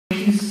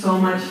Thank you so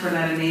much for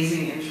that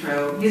amazing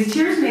intro. His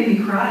tears made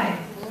me cry.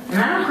 And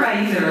I don't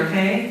cry either,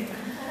 okay?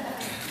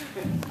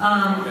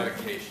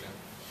 Dedication.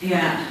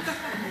 Yeah,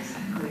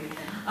 exactly.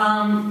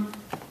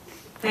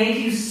 Thank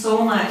you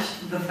so much,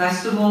 the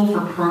festival,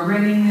 for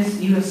programming this.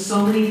 You have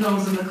so many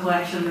films in the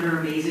collection that are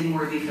amazing,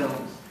 worthy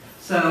films.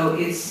 So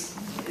it's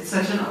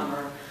such an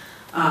honor.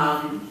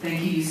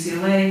 Thank you,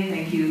 UCLA.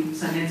 Thank you,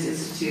 Sundance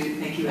Institute.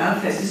 Thank you,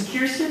 Outfest. Is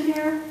Kirsten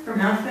here from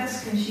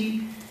Outfest? Can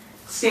she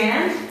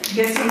stand?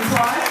 Get some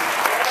applause?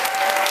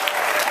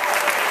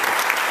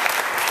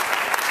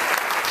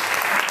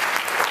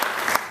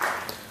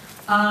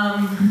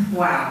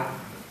 Wow.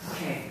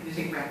 Okay, let me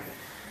take a breath.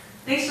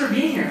 Thanks for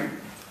being here.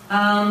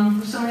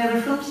 There's so many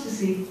other films to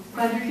see.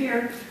 Glad you're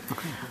here.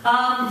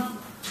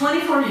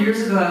 24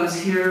 years ago, I was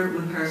here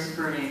with Paris is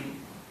Burning,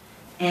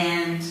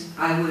 and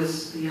I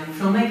was a young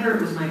filmmaker.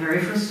 It was my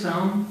very first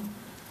film.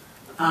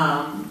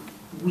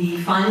 We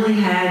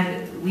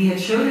had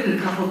showed it at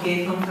a couple of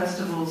gay film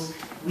festivals.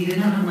 We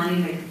didn't have the money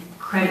to make a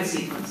credit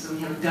sequence, so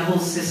we have a double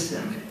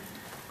system.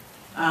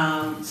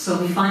 So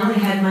we finally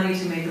had money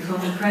to make the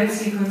film and credit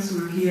sequence.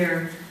 We were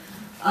here.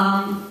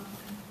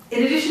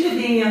 In addition to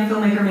being a young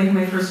filmmaker making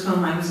my first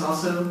film, I was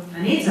also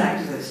an AIDS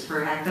activist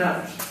for ACT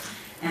UP.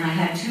 And I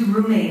had two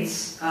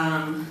roommates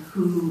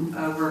who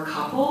were a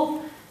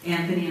couple,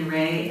 Anthony and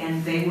Ray,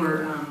 and they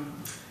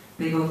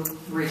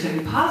both were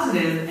HIV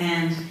positive.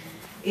 And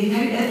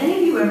have any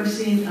of you ever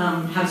seen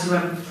How to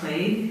Survive the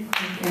Plague?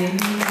 Any of you?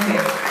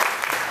 Okay.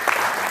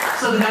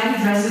 So the guy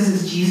who dresses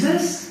as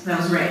Jesus, that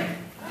was Ray.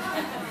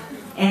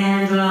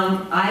 And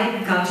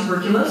I got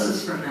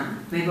tuberculosis from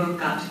them. They both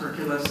got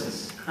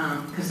tuberculosis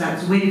because that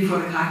was way before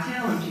the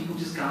cocktail, and people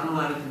just got a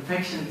lot of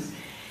infections.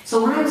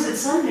 So when I was at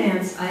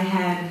Sundance,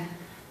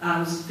 I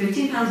was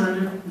 15 pounds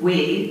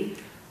underweight.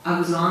 I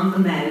was on the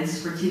meds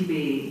for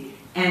TB,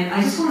 and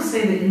I just want to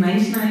say that in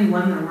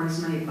 1991 there weren't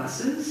so many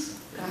buses.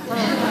 So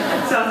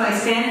I was like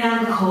standing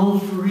out in the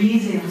cold,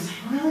 freezing. I was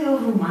really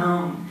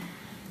overwhelmed,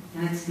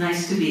 and it's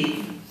nice to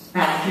be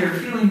back here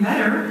feeling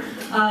better.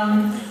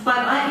 But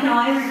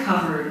I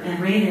recovered, and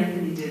Ray and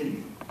Anthony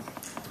didn't.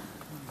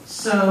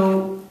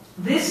 So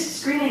this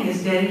screening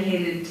is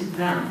dedicated to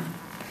them.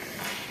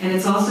 And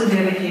it's also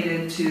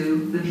dedicated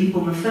to the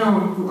people in the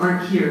film who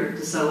aren't here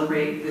to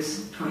celebrate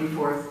this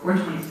 24th or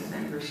 25th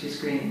anniversary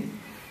screening.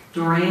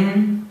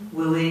 Dorian,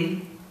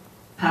 Willie,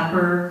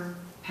 Pepper,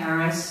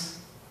 Paris,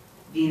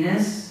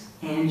 Venus,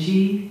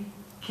 Angie,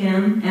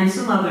 Kim, and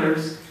some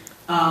others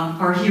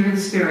are here in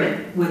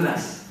spirit with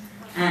us.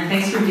 And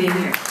thanks for being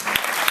here.